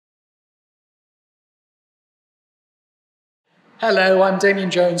Hello, I'm Damien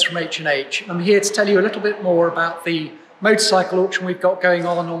Jones from H&H. I'm here to tell you a little bit more about the motorcycle auction we've got going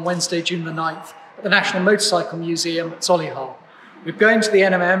on Wednesday, June the 9th at the National Motorcycle Museum at Solihull. We've been going to the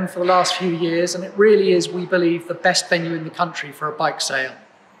NMM for the last few years and it really is, we believe, the best venue in the country for a bike sale.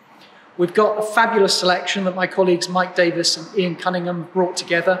 We've got a fabulous selection that my colleagues Mike Davis and Ian Cunningham brought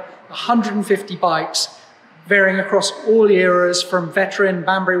together, 150 bikes varying across all eras from veteran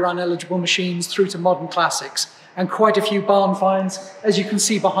Banbury Run eligible machines through to modern classics, and quite a few barn finds, as you can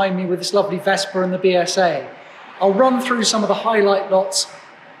see behind me with this lovely Vespa and the BSA. I'll run through some of the highlight lots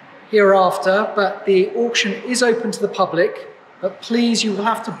hereafter, but the auction is open to the public, but please, you will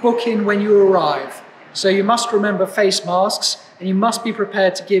have to book in when you arrive. So you must remember face masks and you must be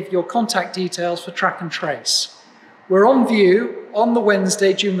prepared to give your contact details for track and trace. We're on view on the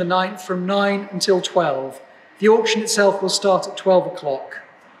Wednesday, June the 9th from 9 until 12. The auction itself will start at 12 o'clock.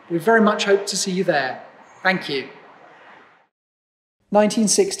 We very much hope to see you there. Thank you.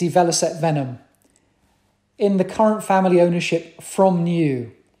 1960 Velocette Venom. In the current family ownership from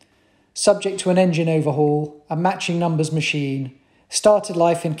new. Subject to an engine overhaul, a matching numbers machine. Started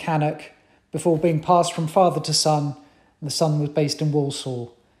life in Cannock before being passed from father to son. And the son was based in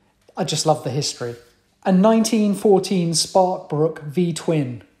Walsall. I just love the history. A 1914 Sparkbrook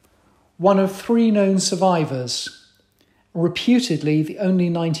V-twin. One of 3 known survivors. Reputedly the only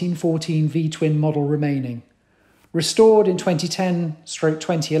 1914 V-twin model remaining. Restored in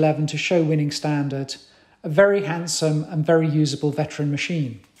 2010/2011 to show-winning standard. A very handsome and very usable veteran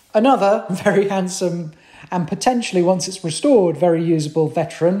machine. Another very handsome and potentially, once it's restored, very usable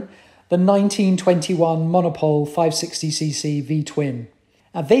veteran, the 1921 Monopole 560cc V-twin.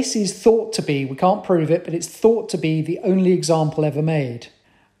 Now this is thought to be, we can't prove it, but it's thought to be the only example ever made.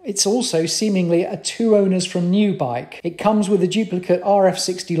 It's also seemingly a 2 owners from new bike. It comes with a duplicate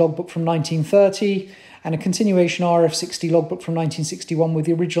RF60 logbook from 1930 and a continuation RF60 logbook from 1961 with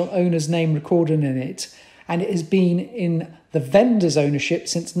the original owner's name recorded in it. And it has been in the vendor's ownership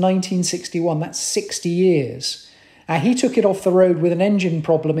since 1961. That's 60 years. Now, he took it off the road with an engine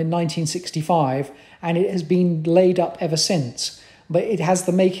problem in 1965 and it has been laid up ever since. But it has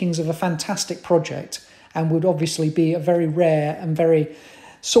the makings of a fantastic project and would obviously be a very rare and very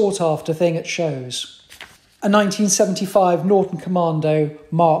sought-after thing at shows. A 1975 Norton Commando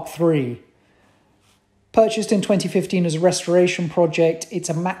Mark III. Purchased in 2015 as a restoration project, it's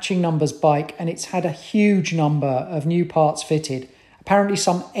a matching numbers bike and it's had a huge number of new parts fitted, apparently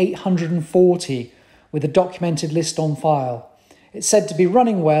some 840 with a documented list on file. It's said to be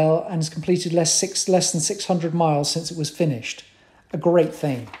running well and has completed less than 600 miles since it was finished. A great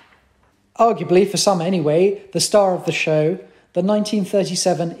thing. Arguably, for some anyway, the star of the show, the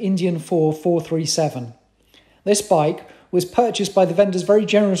 1937 Indian 437. This bike was purchased by the vendor's very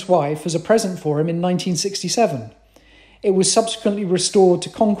generous wife as a present for him in 1967. It was subsequently restored to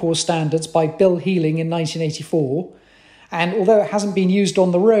concours standards by Bill Healing in 1984, and although it hasn't been used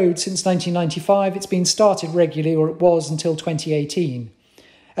on the road since 1995, it's been started regularly, or it was until 2018.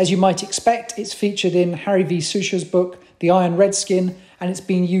 As you might expect, it's featured in Harry V. Susha's book, The Iron Redskin, and it's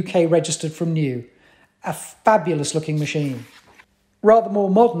been UK registered from new. A fabulous looking machine. Rather more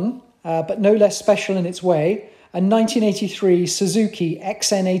modern, but no less special in its way, a 1983 Suzuki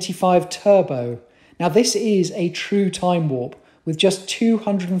XN85 Turbo. Now this is a true time warp with just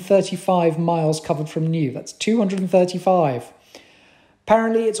 235 miles covered from new. That's 235.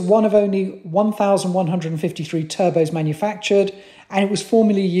 Apparently it's one of only 1,153 turbos manufactured and it was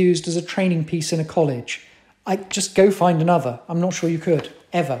formerly used as a training piece in a college. I'd just go find another. I'm not sure you could,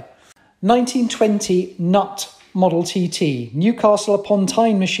 ever. 1920 Nut Model TT, Newcastle upon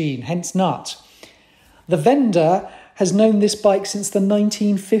Tyne machine, hence Nut. The vendor has known this bike since the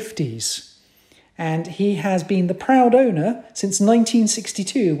 1950s, and he has been the proud owner since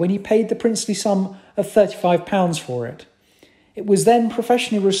 1962 when he paid the princely sum of £35 for it. It was then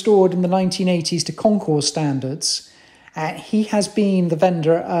professionally restored in the 1980s to concours standards. He has been the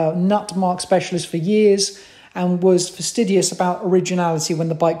vendor, a nut mark specialist for years, and was fastidious about originality when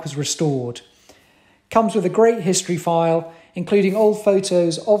the bike was restored. Comes with a great history file, including old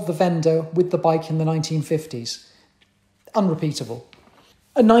photos of the vendor with the bike in the 1950s. Unrepeatable.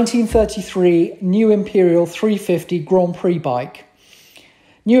 A 1933 New Imperial 350 Grand Prix bike.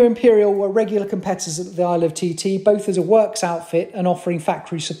 New Imperial were regular competitors at the Isle of TT, both as a works outfit and offering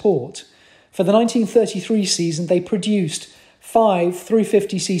factory support. For the 1933 season, they produced 5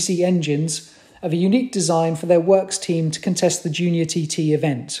 350cc engines of a unique design for their works team to contest the Junior TT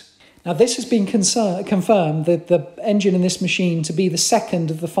event. Now, this has been confirmed that the engine in this machine to be the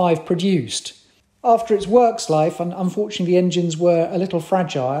second of the 5 produced. After its works life, and unfortunately the engines were a little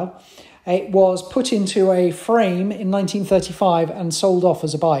fragile, It was put into a frame in 1935 and sold off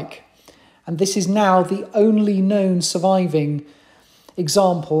as a bike. And this is now the only known surviving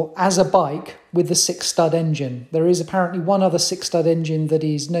example as a bike with the 6-stud engine. There is apparently one other 6-stud engine that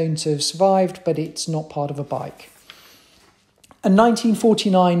is known to have survived, but it's not part of a bike. A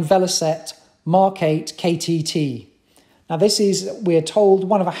 1949 Velocette Mark 8 KTT. Now this is, we're told,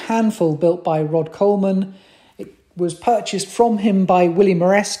 one of a handful built by Rod Coleman. It was purchased from him by Willie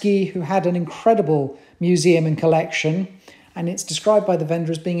Moreski, who had an incredible museum and collection, and it's described by the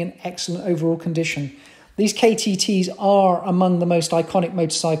vendor as being in excellent overall condition. These KTTs are among the most iconic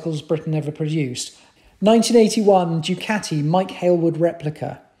motorcycles Britain ever produced. 1981 Ducati Mike Hailwood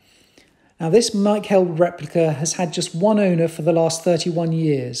replica. Now this Mike Hailwood replica has had just one owner for the last 31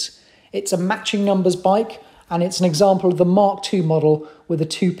 years. It's a matching numbers bike, and it's an example of the Mark II model with a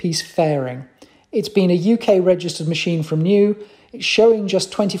 2-piece fairing. It's been a UK registered machine from new. It's showing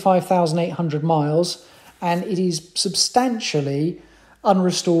just 25,800 miles, and it is substantially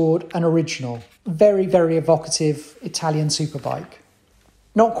unrestored and original. Very, very evocative Italian superbike.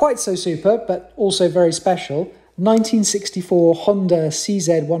 Not quite so super, but also very special. 1964 Honda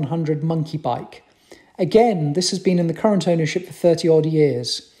CZ100 monkey bike. Again, this has been in the current ownership for 30 odd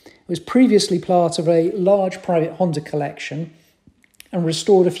years. It was previously part of a large private Honda collection and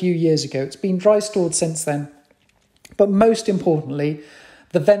restored a few years ago. It's been dry stored since then. But most importantly,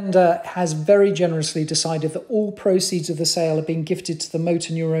 the vendor has very generously decided that all proceeds of the sale are being gifted to the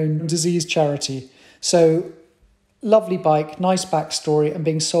Motor Neurone Disease Charity. So, lovely bike, nice backstory, and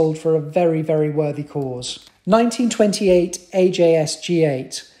being sold for a very, very worthy cause. 1928 AJS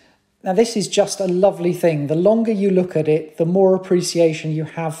G8. Now this is just a lovely thing. The longer you look at it, the more appreciation you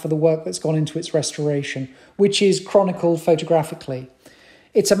have for the work that's gone into its restoration, which is chronicled photographically.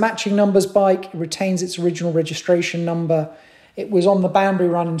 It's a matching numbers bike. It retains its original registration number. It was on the Banbury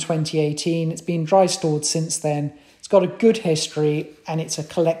Run in 2018. It's been dry stored since then. It's got a good history, and it's a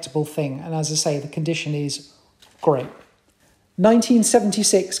collectible thing. And as I say, the condition is great.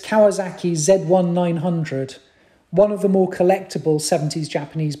 1976 Kawasaki Z1 900, one of the more collectible 70s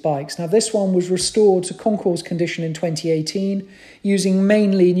Japanese bikes. Now this one was restored to concours condition in 2018 using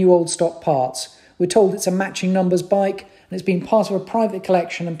mainly new old stock parts. We're told it's a matching numbers bike, and it's been part of a private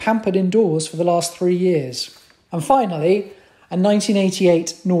collection and pampered indoors for the last 3 years. And finally, a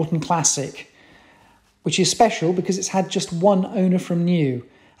 1988 Norton Classic, which is special because it's had just one owner from new,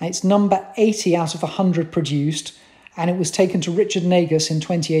 and it's number 80 out of 100 produced, and it was taken to Richard Nagus in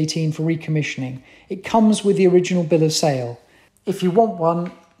 2018 for recommissioning. It comes with the original bill of sale. If you want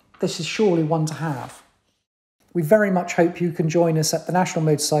one, this is surely one to have. We very much hope you can join us at the National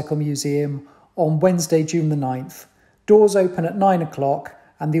Motorcycle Museum on Wednesday, June the 9th. Doors open at 9 o'clock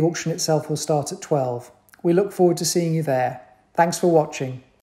and the auction itself will start at 12. We look forward to seeing you there. Thanks for watching.